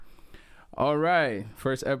All right,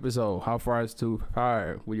 first episode, How Far Is Too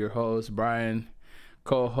Far, with your host, Brian,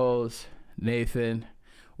 co-host, Nathan.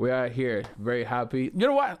 We are here, very happy. You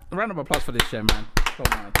know what? Round of applause for this shit, man. Come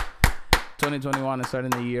on. 2021 is starting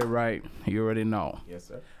the year right. You already know. Yes,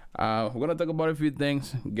 sir. We're going to talk about a few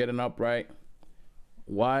things, getting up right.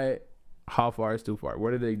 Why How Far Is Too Far?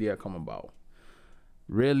 Where did the idea come about?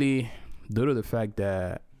 Really, due to the fact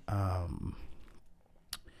that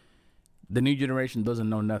the new generation doesn't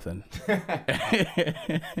know nothing.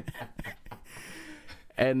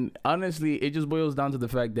 And honestly, it just boils down to the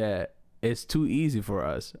fact that it's too easy for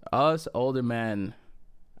us. Us older men,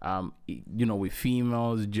 with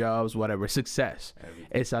females, jobs, whatever, success. Everything.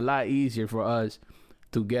 It's a lot easier for us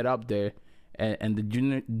to get up there, and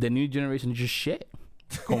the new generation just shit.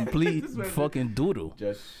 Complete fucking doodle.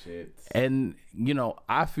 Just shit. And,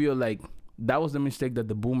 I feel like that was the mistake that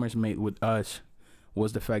the boomers made with us,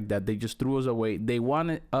 was the fact that they just threw us away. They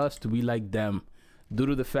wanted us to be like them due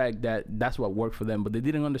to the fact that that's what worked for them. But they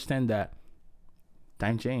didn't understand that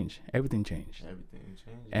time changed. Everything changed. Everything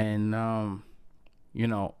changed. And,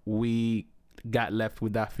 we got left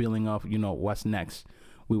with that feeling of, what's next?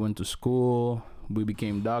 We went to school. We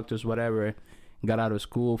became doctors, whatever. Got out of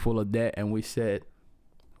school full of debt. And we said,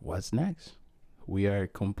 what's next? We are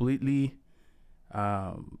completely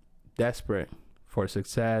desperate for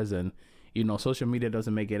success. And, social media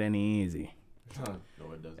doesn't make it any easy.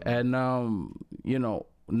 No, it doesn't. And,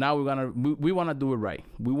 now we want to do it right.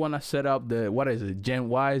 We want to set up what is it? Gen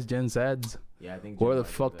Ys, Gen Zs? Yeah, I think. Where the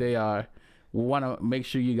fuck they are. We want to make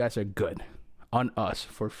sure you guys are good on us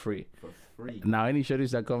for free. For free. Now, any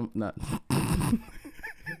shirties that come, no.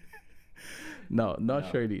 No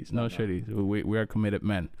shirties. No shirties. We are committed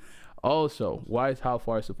men. Also, why is How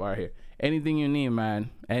Far So Far here? Anything you need,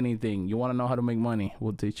 man. Anything. You want to know how to make money?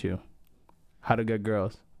 We'll teach you. How to get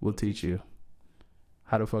girls? We'll teach you.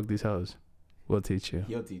 How to fuck these hoes? We'll teach you.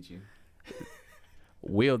 He'll teach you.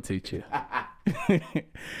 We'll teach you.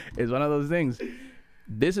 It's one of those things.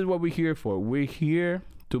 This is what we're here for. We're here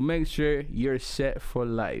to make sure you're set for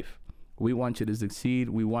life. We want you to succeed.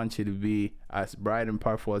 We want you to be as bright and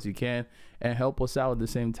powerful as you can and help us out at the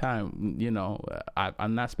same time.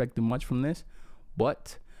 I'm not expecting much from this,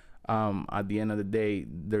 but at the end of the day,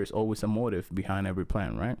 there's always a motive behind every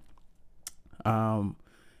plan, right?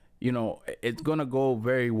 It's going to go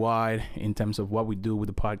very wide in terms of what we do with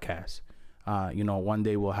the podcast. One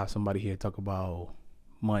day we'll have somebody here talk about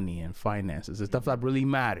money and finances and stuff that really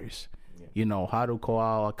matters. Yeah. How to call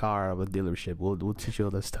out a car of a dealership. We'll teach you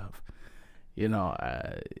all that stuff.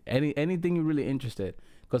 Anything you're really interested.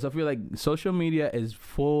 Because I feel like social media is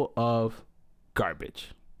full of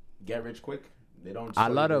garbage. Get rich quick. They don't. A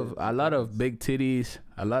lot of big titties,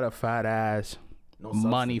 a lot of fat ass,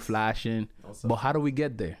 money flashing. But how do we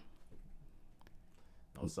get there?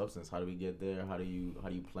 No substance. How do we get there? How do you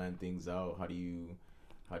plan things out? How do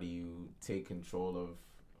you take control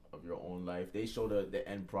of your own life? They show the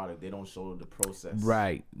end product. They don't show the process.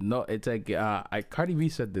 Right. No, it's like Cardi B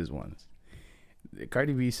said this once.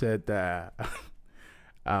 Cardi B said that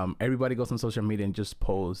everybody goes on social media and just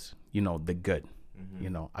posts, the good.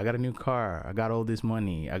 Mm-hmm. I got a new car. I got all this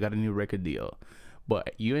money. I got a new record deal.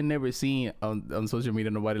 But you ain't never seen on social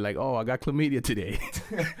media nobody like, oh, I got chlamydia today.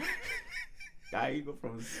 You go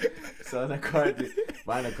from selling a car to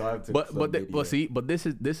buying a car to but this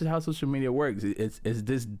is how social media works. It's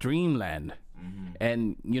this dreamland. Mm-hmm.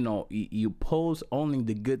 And you post only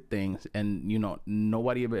the good things, and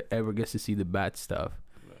nobody ever gets to see the bad stuff.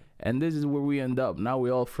 Right. And this is where we end up. Now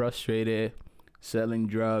we're all frustrated, selling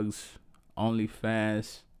drugs,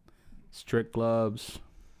 OnlyFans, strip clubs.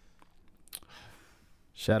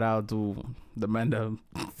 Shout out to the men that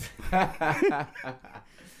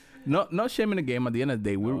no shame in the game. At the end of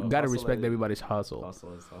the day, we gotta respect everybody's hustle.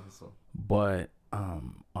 Hustle. But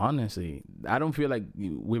honestly, I don't feel like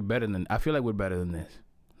we're better than. I feel like we're better than this.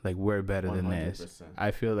 Like we're better 100%. Than this.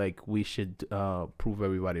 I feel like we should prove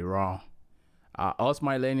everybody wrong. Us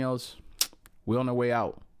millennials, we're on our way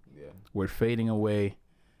out. Yeah, we're fading away.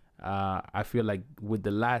 I feel like with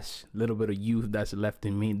the last little bit of youth that's left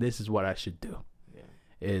in me, this is what I should do. Yeah,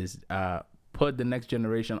 is put the next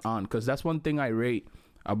generation on, because that's one thing I rate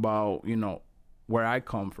about where I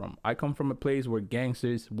come from. I come from a place where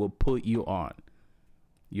gangsters will put you on.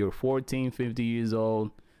 You're 14, 50 years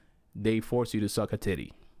old. They force you to suck a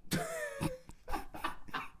titty.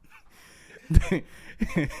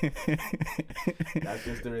 That's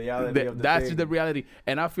just the reality of the That's thing. just the reality.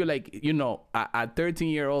 And I feel like, you know, a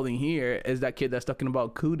 13-year-old in here is that kid that's talking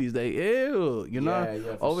about cooties. Like, ew, you know?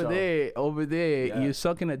 Yeah, over there, Yeah. you're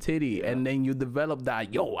sucking a titty, and then you develop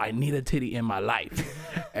that, yo, I need a titty in my life.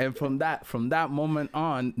 And from that moment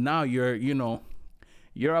on, now you're, you know,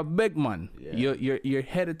 you're a big man. Yeah. You're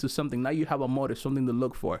headed to something. Now you have a motive, something to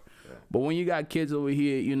look for. Yeah. But when you got kids over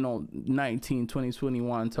here, you know, 19, 20,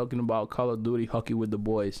 21, talking about Call of Duty, hockey with the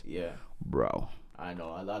boys. Yeah. Bro. I know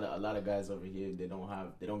a lot of guys over here. They don't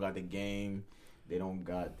got the game. They don't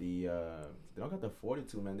got the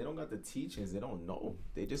fortitude, man. They don't got the teachings. They don't know.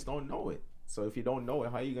 They just don't know it. So if you don't know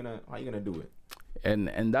it, how you gonna do it?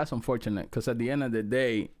 And that's unfortunate, because at the end of the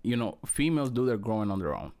day, you know, females do their growing on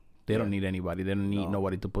their own. They don't need anybody. They don't need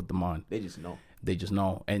nobody to put them on. They just know. They just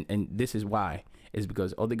know. And this is why. It's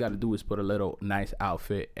because all they got to do is put a little nice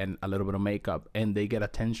outfit and a little bit of makeup, and they get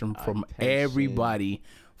attention from everybody,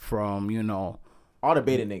 from, you know, all the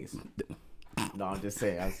beta niggas. No, I'm just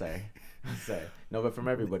saying. I'm sorry. No, but from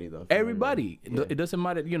everybody, though. Everybody. Yeah. It doesn't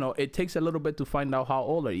matter. You know, it takes a little bit to find out how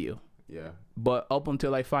old are you. Yeah. But up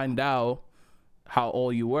until I find out how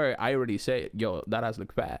old you were, I already say, yo, that ass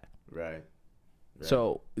look fat. Right.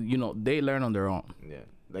 So, you know, they learn on their own. Yeah.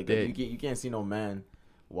 Like, you can't see no man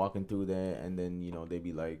walking through there and then, you know, they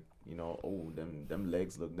be like, you know, oh, them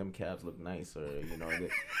legs them calves look nice, or, you know,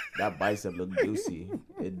 that bicep look juicy.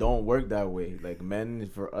 It don't work that way. Like, men,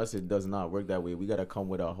 for us, it does not work that way. We got to come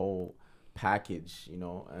with a whole package, you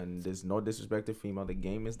know, and there's no disrespect to female. The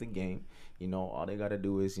game is the game. You know, all they got to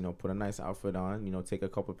do is, you know, put a nice outfit on, you know, take a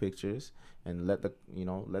couple pictures and let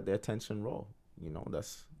the attention roll. You know,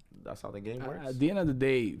 that's how the game works. At the end of the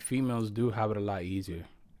day, females do have it a lot easier.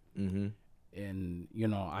 Mm-hmm. And, you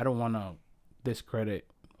know, I don't want to discredit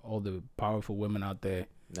all the powerful women out there.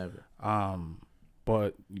 Never.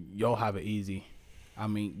 But y'all have it easy. I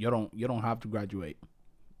mean, you don't have to graduate.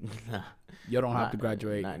 You don't have to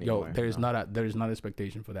graduate. There's not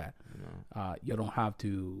expectation for that. No. You don't have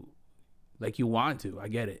to, like, you want to. I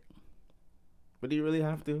get it. But do you really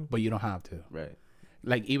have to? But you don't have to. Right.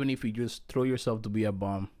 Like, even if you just throw yourself to be a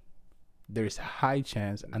bum, there's a high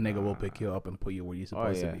chance a nigga will pick you up and put you where you're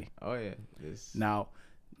supposed to be. Oh yeah. Now,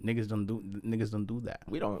 niggas don't do that.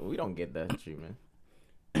 We don't get that treatment.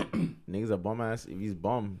 Niggas a bum ass. If he's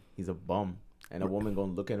bum, he's a bum, and a woman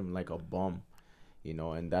gonna look at him like a bum, you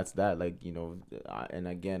know. And that's that. Like, you know. And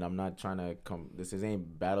again, I'm not trying to come. This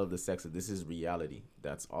ain't battle of the sexes. This is reality.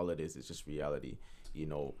 That's all it is. It's just reality. You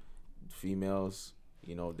know, females,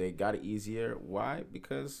 you know, they got it easier. Why?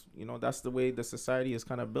 Because, you know, that's the way the society is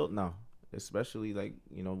kind of built now. Especially, like,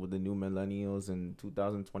 you know, with the new millennials in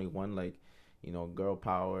 2021, like, you know, girl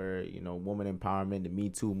power, you know, woman empowerment, the Me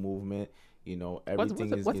Too movement, you know,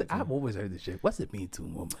 everything I've always heard this shit. What's the Me Too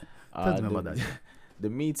movement? Tell me about that. The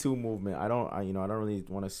Me Too movement, I don't really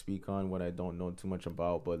want to speak on what I don't know too much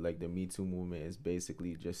about, but, like, the Me Too movement is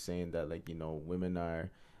basically just saying that, like, you know, women are,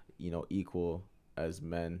 you know, equal as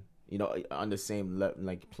men, you know, on the same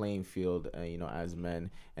like playing field, you know, as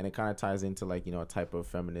men, and it kind of ties into, like, you know, a type of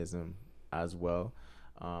feminism as well.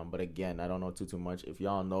 But again, I don't know too much. If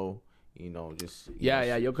y'all know, you know, just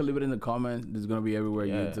you can leave it in the comments. It's gonna be everywhere.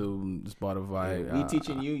 YouTube, Spotify. We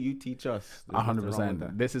teaching you teach us.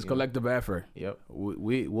 100%. This is collective effort. Yep.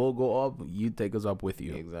 We'll go up. You take us up with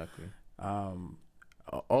you. Exactly.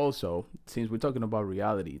 Also, since we're talking about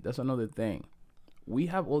reality, that's another thing. We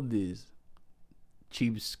have all these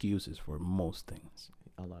cheap excuses for most things.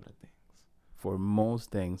 A lot of things. For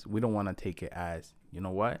most things, we don't want to take it as, you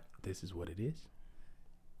know what? This is what it is.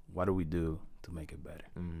 What do we do to make it better?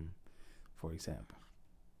 Mm. For example,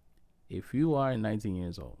 if you are 19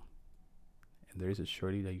 years old and there is a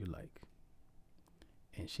shorty that you like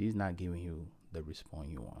and she's not giving you the response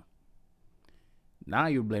you want, now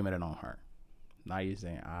you're blaming it on her. Now you're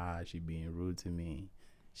saying, she being rude to me,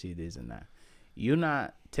 she this and that. You're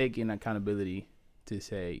not taking accountability to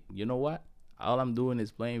say, you know what? All I'm doing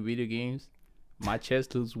is playing video games. My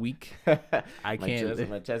chest looks weak. I can't.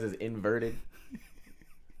 My chest is inverted.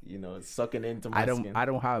 You know, it's sucking into my skin.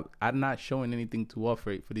 I'm not showing anything to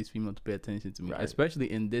offer for these females to pay attention to me, right.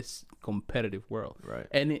 Especially in this competitive world. Right.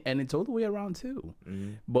 And it's all the way around too.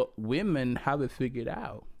 Mm-hmm. But women have it figured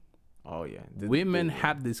out. Oh yeah. Women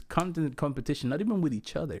have this constant competition, not even with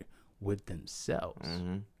each other, with themselves.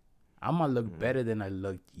 Mm-hmm. I'm gonna look better than I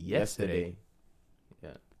looked yesterday.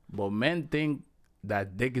 Yeah. But men think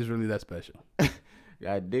that dick is really that special.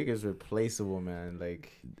 That dick is replaceable, man.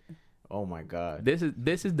 Like, oh my God. This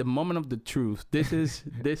is the moment of the truth. This is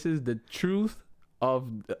the truth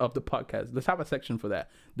of the podcast. Let's have a section for that.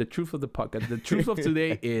 The truth of the podcast. The truth of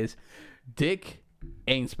today is dick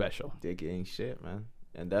ain't special. Dick ain't shit, man.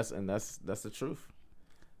 And that's the truth.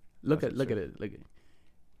 Look at it.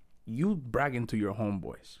 You bragging to your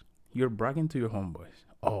homeboys. You're bragging to your homeboys.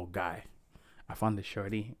 Oh, guy, I found the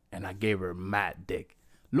shorty and I gave her mad dick.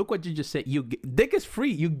 Look what you just said. Dick is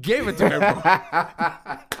free. You gave it to her,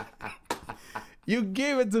 bro. You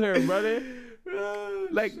gave it to her, brother.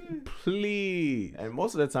 Like, please. And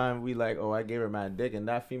most of the time, we like, oh, I gave her mad dick, and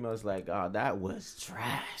that female's like, oh, that was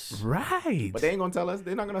trash. Right. But they ain't gonna tell us.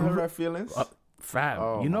 They're not gonna hurt our feelings.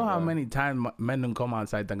 Fam, you know how many times men don't come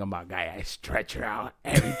outside talking about, guy, I stretch her out,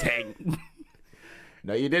 everything.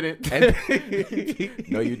 No, you didn't.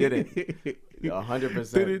 No, you didn't.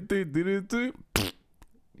 100%.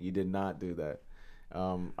 You did not do that.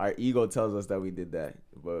 Our ego tells us that we did that,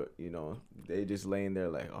 but they just laying there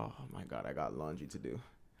like, oh my God, I got laundry to do.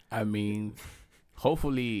 I mean,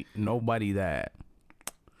 hopefully nobody that.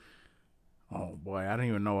 Oh boy, I don't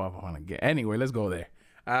even know if I want to get. Anyway, let's go there.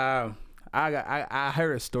 I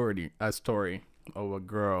heard a story of a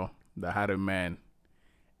girl that had a man,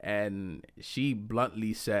 and she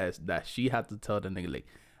bluntly says that she had to tell the nigga, like,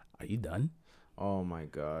 "Are you done?" Oh my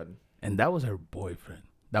God. And that was her boyfriend.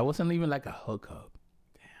 That wasn't even like a hookup.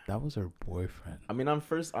 Damn. That was her boyfriend. I mean,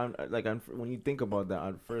 when you think about that,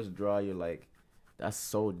 on first draw, you're like, that's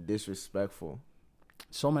so disrespectful.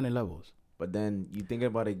 So many levels. But then you think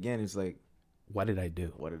about it again, it's like, what did I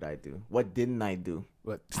do? What did I do? What didn't I do?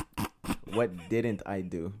 What didn't I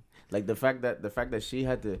do? Like the fact that she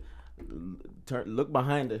had to look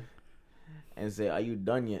behind her and say, "Are you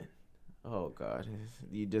done yet?" Oh God,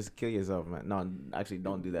 you just kill yourself, man. No, actually,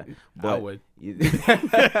 don't do that. But I would.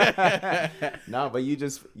 No, but you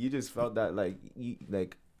just felt that like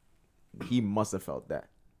he must have felt that.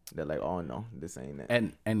 They're like, oh no, this ain't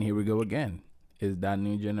it. And here we go again. Is that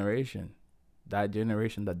new generation? That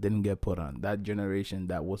generation that didn't get put on. That generation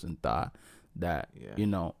that wasn't taught that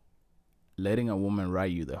letting a woman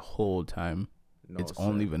ride you the whole time, it's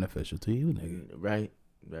only beneficial to you, nigga. Right,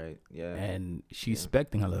 yeah. And she's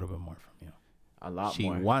expecting a little bit more from you. A lot more. She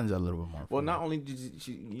wants a little bit more. Well, not only did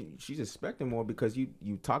she's expecting more because you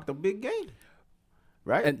talked a big game,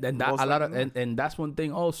 right? And that a lot of and that's one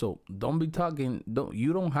thing also. Don't be talking.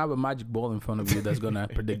 You don't have a magic ball in front of you that's gonna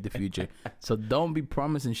predict the future. So don't be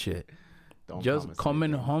promising shit. Just come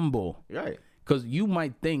in humble, right? Because you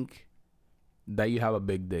might think that you have a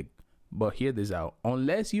big dick, but hear this out.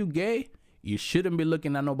 Unless you gay, you shouldn't be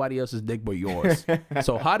looking at nobody else's dick but yours.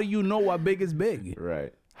 So how do you know what big is big?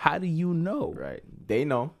 Right. How do you know? Right. They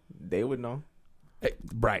know. They would know.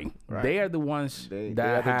 Right. They are the ones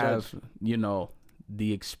that have,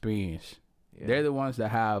 the experience. Yeah. They're the ones that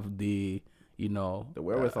have the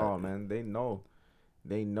wherewithal, man. They know.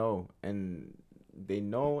 And they've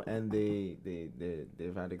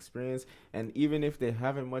had experience. And even if they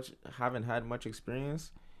haven't had much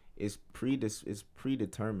experience, it's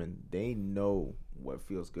predetermined. They know what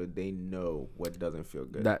feels good. They know what doesn't feel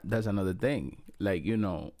good. That's another thing. Like,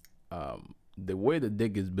 the way the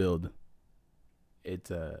dick is built,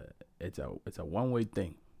 it's a one-way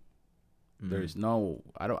thing. There's no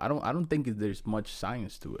I don't think there's much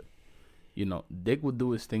science to it. Dick will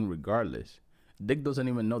do his thing regardless. Dick doesn't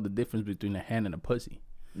even know the difference between a hand and a pussy.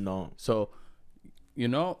 No. So,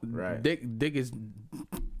 right. Dick is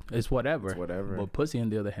whatever. It's whatever. But pussy, on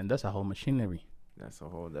the other hand, that's a whole machinery. That's a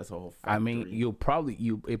whole factory. I mean, it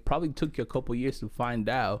probably took you a couple years to find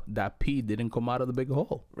out that pee didn't come out of the big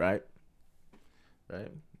hole. Right.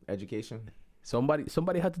 Education.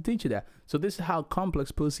 Somebody had to teach you that. So this is how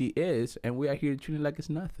complex pussy is, and we are here treating it like it's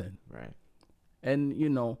nothing. Right. And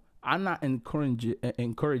I'm not encouraging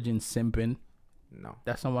simping. No.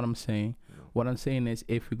 That's not what I'm saying. No. What I'm saying is,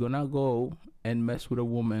 if you're gonna go and mess with a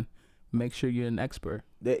woman, make sure you're an expert.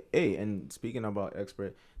 And speaking about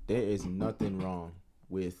expert, there is nothing wrong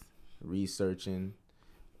with researching,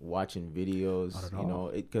 watching videos,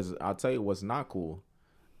 because I'll tell you what's not cool,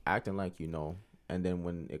 acting like and then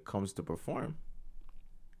when it comes to perform,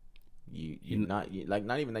 not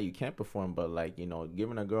even that you can't perform, but like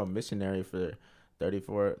giving a girl missionary for 30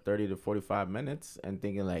 to 45 minutes and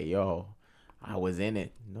thinking like, yo, I was in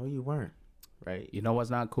it. No, you weren't. Right? You know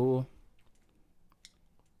what's not cool?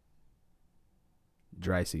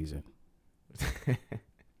 Dry season.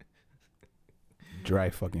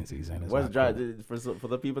 Dry fucking season. What's dry? Cool. For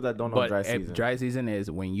the people that don't know, dry season. Dry season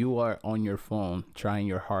is when you are on your phone trying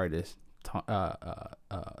your hardest,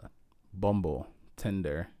 Bumble,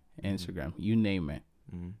 Tinder, Instagram, you name it,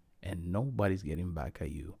 and nobody's getting back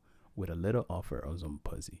at you with a little offer of some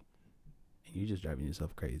pussy, and you're just driving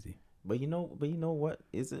yourself crazy. But you know what?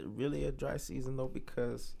 Is it really a dry season though?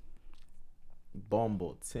 Because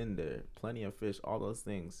Bumble, Tinder, Plenty of Fish, all those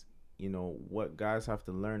things, what guys have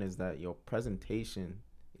to learn is that your presentation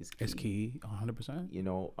is key. It's key,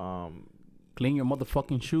 100%. Clean your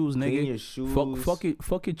motherfucking shoes, nigga. Clean your shoes.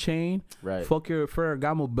 Fuck your chain. Right. Fuck your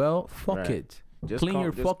Ferragamo belt. Fuck it. Just clean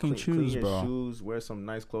your fucking shoes, clean your bro. Shoes. Wear some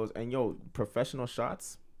nice clothes. And professional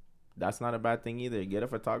shots. That's not a bad thing either. Get a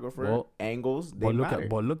photographer. Angles. They matter.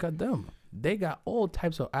 But look at them. They got all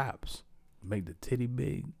types of apps. Make the titty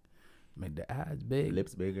big. Make the ass big.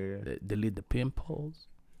 Lips bigger. Delete the pimples.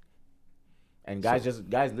 And guys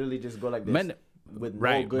literally just go like this with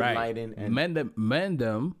no good lighting. And men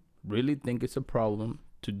them really think it's a problem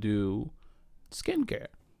to do skincare.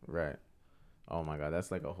 Right. Oh my God,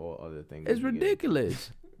 that's like a whole other thing. It's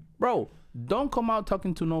ridiculous. Bro, don't come out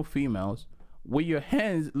talking to no females with your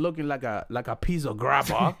hands looking like a piece of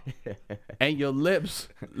grabber and your lips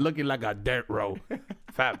looking like a dirt road.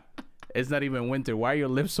 Fam, it's not even winter. Why are your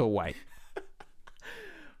lips so white?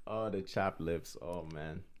 Oh, the chapped lips. Oh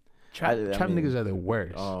man. Trap niggas are the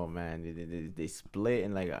worst. Oh man, they split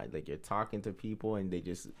and like you're talking to people and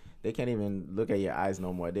they can't even look at your eyes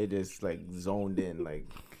no more. They just like zoned in like,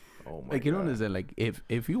 oh my. Like you don't understand. Like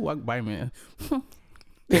if you walk by me,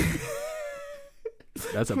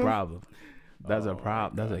 that's a problem. That's a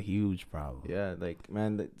problem. That's a huge problem. Yeah, like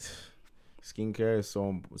man, skincare is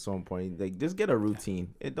so important. Like just get a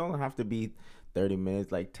routine. It don't have to be 30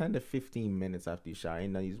 minutes, like 10 to 15 minutes after you shower.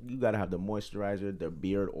 You gotta have the moisturizer, the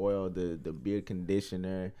beard oil, the beard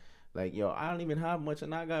conditioner. Like, yo, I don't even have much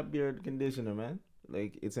and I got beard conditioner, man.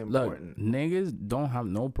 Like, it's important. Look, niggas don't have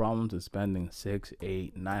no problem to spending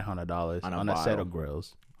 $600, $800, $900 on a set of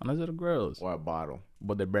grills. On a set of grills. Or a bottle.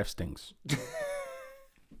 But their breath stinks.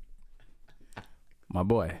 My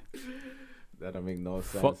boy. That don't make no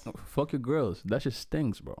sense. Fuck your grills. That just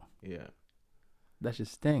stinks, bro. Yeah. That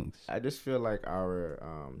just stinks. I just feel like our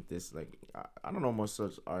I don't know most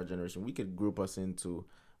of our generation we could group us into,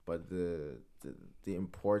 but the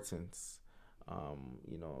importance,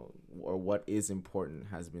 or what is important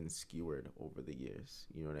has been skewered over the years.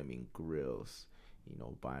 You know what I mean? Grills,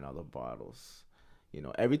 buying all the bottles,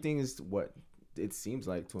 everything is what it seems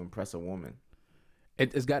like to impress a woman.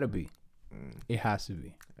 It's got to be. It has to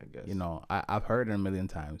be. I guess. I've heard it a million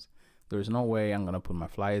times. There's no way I'm gonna put my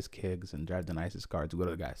flyest kicks and drive the nicest car to go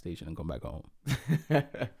to the gas station and come back home.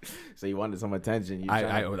 So you wanted some attention.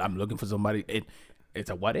 I'm looking for somebody. It's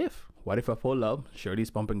a what if? What if I pull up, Shirley's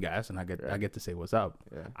pumping gas, and I get to say what's up?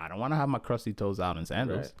 Yeah. I don't want to have my crusty toes out in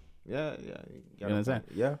sandals. Right. Yeah. You know what I'm saying?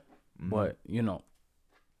 Yeah. Mm-hmm. But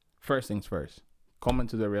first things first. Come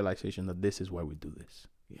into the realization that this is why we do this.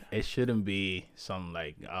 Yeah. It shouldn't be some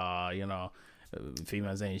like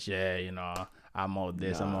females ain't shit. I'm all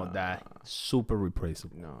this, I'm all that. Super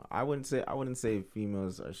replaceable. No, I wouldn't say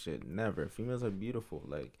females are shit. Never. Females are beautiful.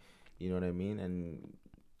 Like, you know what I mean? And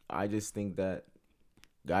I just think that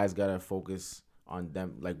guys gotta focus on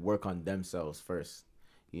them, like work on themselves first.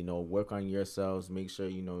 Work on yourselves. Make sure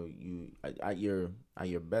you at your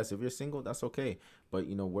best. If you're single, that's okay. But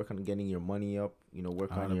work on getting your money up.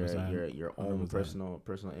 Work on your own 100%.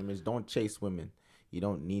 personal image. Don't chase women. You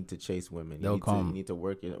don't need to chase women. You need to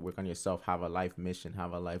work on yourself. Have a life mission.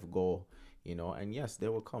 Have a life goal. And yes, they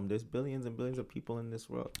will come. There's billions and billions of people in this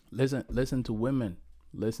world. Listen to women.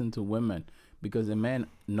 Listen to women, because a man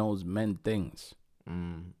knows men things.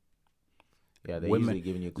 Yeah, they're usually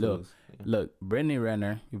giving you clues. Look, Brittany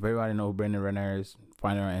Renner. If everybody know who Brittany Renner is,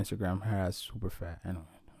 find her on Instagram. Her ass super fat. Anyway,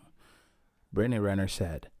 Brittany Renner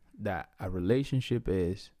said that a relationship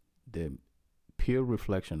is the pure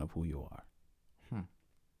reflection of who you are.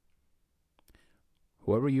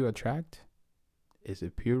 Whoever you attract is a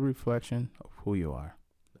pure reflection of who you are.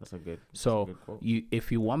 That's a good. So good quote.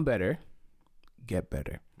 If you want better, get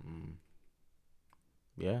better.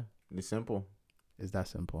 Yeah, it's simple. It's that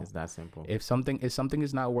simple. It's that simple. If something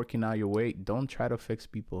is not working out your way, don't try to fix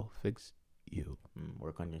people. Fix you.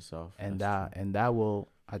 Work on yourself. And that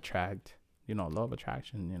will attract. Law of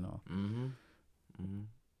attraction.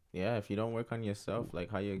 Yeah, if you don't work on yourself,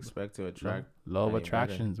 like how you expect to attract? Law of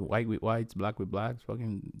attractions, white with whites, black with blacks,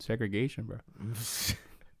 fucking segregation, bro. These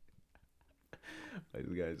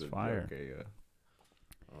guys are fire. Okay, yeah.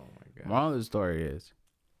 Oh my God. Moral of the story is,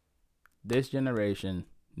 this generation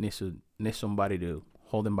needs somebody to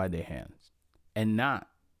hold them by their hands, and not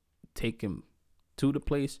take them to the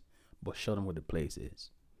place, but show them what the place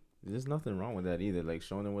is. There's nothing wrong with that either. Like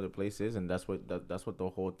showing them what the place is, and that's what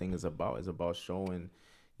the whole thing is about. It's about showing.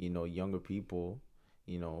 Younger people,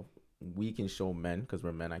 we can show men, because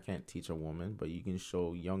we're men. I can't teach a woman, but you can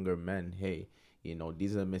show younger men, hey,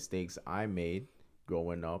 these are the mistakes I made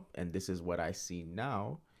growing up, and this is what I see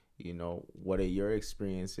now. You know, what are your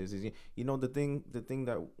experiences? You know, the thing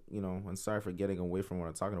that, you know, I'm sorry for getting away from what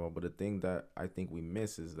I'm talking about, but the thing that I think we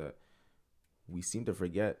miss is that we seem to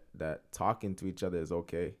forget that talking to each other is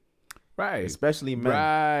okay. Right. Especially men.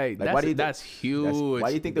 Right. Like, that's huge. Why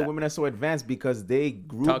do you think the women are so advanced? Because they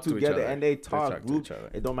group together and they talk group.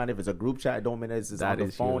 It don't matter if it's a group chat. It don't matter if it's on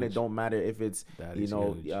the phone. Huge. It don't matter if it's, you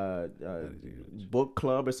know, book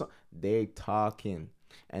club or something. They talking.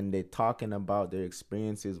 And they're talking about their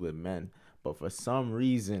experiences with men. But for some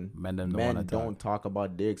reason, men don't talk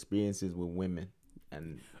about their experiences with women.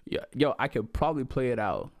 And yo, I could probably play it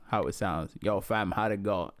out how it sounds. Yo, fam, how'd it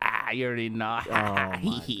go? You already know. Oh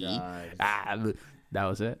my gosh. That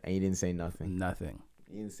was it. And you didn't say nothing. Nothing.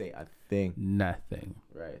 You didn't say a thing. Nothing.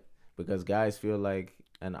 Right. Because guys feel like,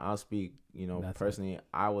 and I'll speak, you know, personally,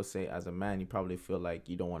 I would say as a man, you probably feel like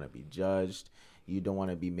you don't want to be judged. You don't want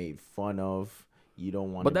to be made fun of. You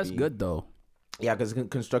don't want to. But that's good though. Yeah, because it's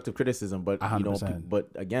constructive criticism. But 100%. you know, but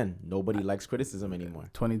again, nobody likes criticism anymore.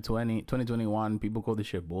 2021, people call this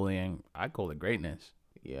shit bullying. I call it greatness.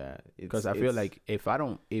 Yeah, because I feel like if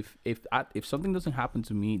something doesn't happen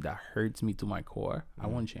to me that hurts me to my core, I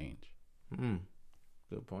won't change.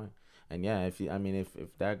 Good point. And yeah, if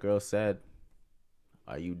that girl said,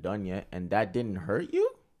 "Are you done yet?" and that didn't hurt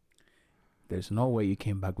you, there's no way you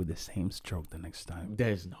came back with the same stroke the next time.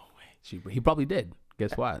 There's no way. He probably did.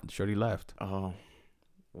 Guess what? Shorty left. Oh,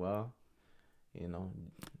 well, you know,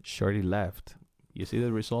 Shorty left. You see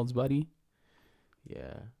the results, buddy?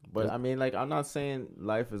 Yeah, but I mean, like, I'm not saying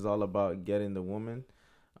life is all about getting the woman,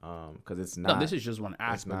 because it's not. No, this is just one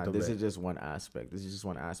aspect. This is just one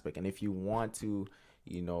aspect. And if you want to,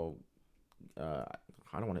 you know, I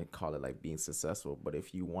don't want to call it like being successful, but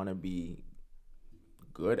if you want to be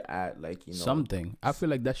good at, like, you know, something, I feel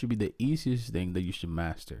like that should be the easiest thing that you should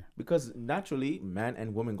master. Because naturally, man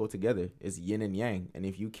and woman go together. It's yin and yang, and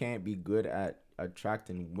if you can't be good at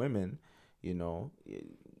attracting women, you know,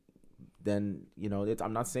 then, you know,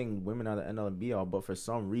 I'm not saying women are the end all and be all, but for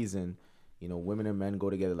some reason, you know, women and men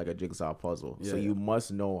go together like a jigsaw puzzle. Yeah, so you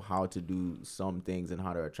must know how to do some things and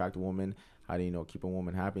how to attract a woman, how to, you know, keep a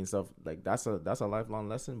woman happy and stuff. Like, that's a lifelong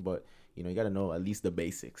lesson, but, you know, you got to know at least the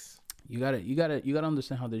basics. You gotta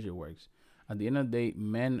understand how this shit works. At the end of the day,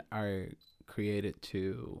 men are created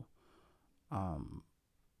to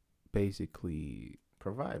basically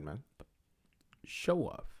provide, man. Show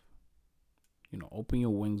off. You know, open your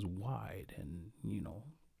wings wide and, you know,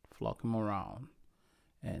 flock them around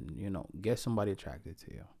and, you know, get somebody attracted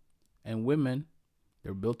to you. And women,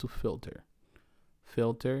 they're built to filter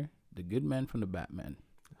the good men from the bad men.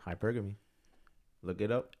 Hypergamy. Look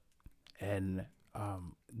it up. And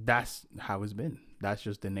that's how it's been. That's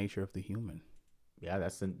just the nature of the human. Yeah,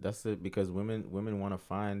 that's it. Because women want to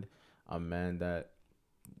find a man that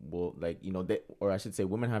will, like, you know, or I should say,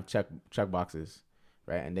 women have check boxes,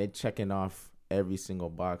 right? And they're checking off every single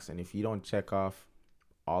box. And if you don't check off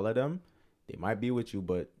all of them, they might be with you,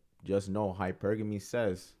 but just know hypergamy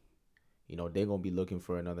says, you know, they're gonna be looking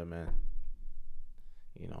for another man.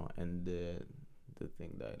 You know, and the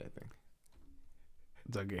thing died, I think.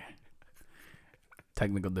 It's okay.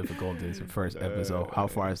 Technical difficulties. First episode. How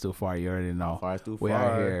far is too far? You already know. How far is too far? We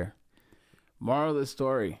are here. Moral of the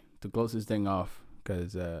story, to close this thing off,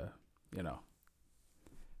 because you know,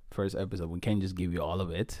 first episode, we can't just give you all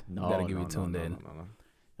of it. We gotta give you tuned in. No.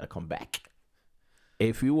 Gotta come back.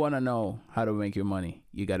 If you wanna know how to make your money,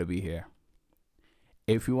 you gotta be here.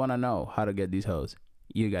 If you wanna know how to get these hoes,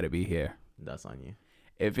 you gotta be here. That's on you.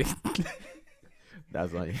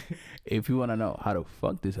 That's on you. If you wanna know how to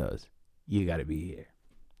fuck these hoes, you gotta be here.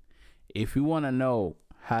 If you wanna know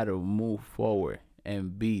how to move forward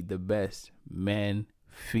and be the best man,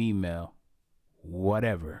 female,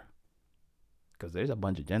 whatever, because there's a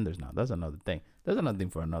bunch of genders now. That's another thing. That's another thing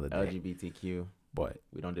for another day. LGBTQ. But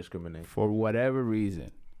we don't discriminate. For whatever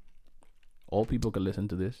reason, all people can listen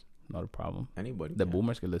to this. Not a problem. Anybody. The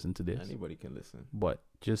boomers can listen to this. Anybody can listen. But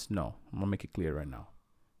just know, I'm gonna make it clear right now.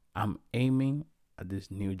 I'm aiming at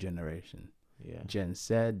this new generation. Yeah. Gen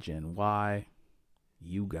Z, Gen Y,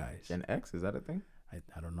 you guys. Gen X, is that a thing?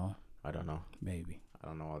 I don't know. I don't know. Maybe. I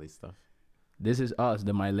don't know all these stuff. This is us,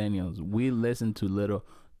 the millennials. We listen to Lil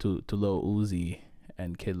Uzi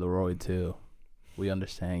and Kid Laroi too. We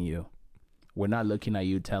understand you. We're not looking at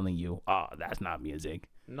you telling you, oh, that's not music.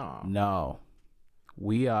 No.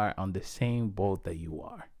 We are on the same boat that you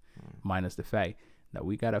are. Minus the fact that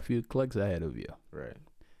we got a few clicks ahead of you. Right.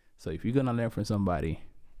 So if you're going to learn from somebody,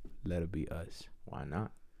 let it be us. Why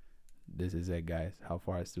not? This is it, guys. How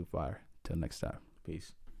far is too far? Till next time.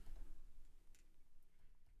 Peace.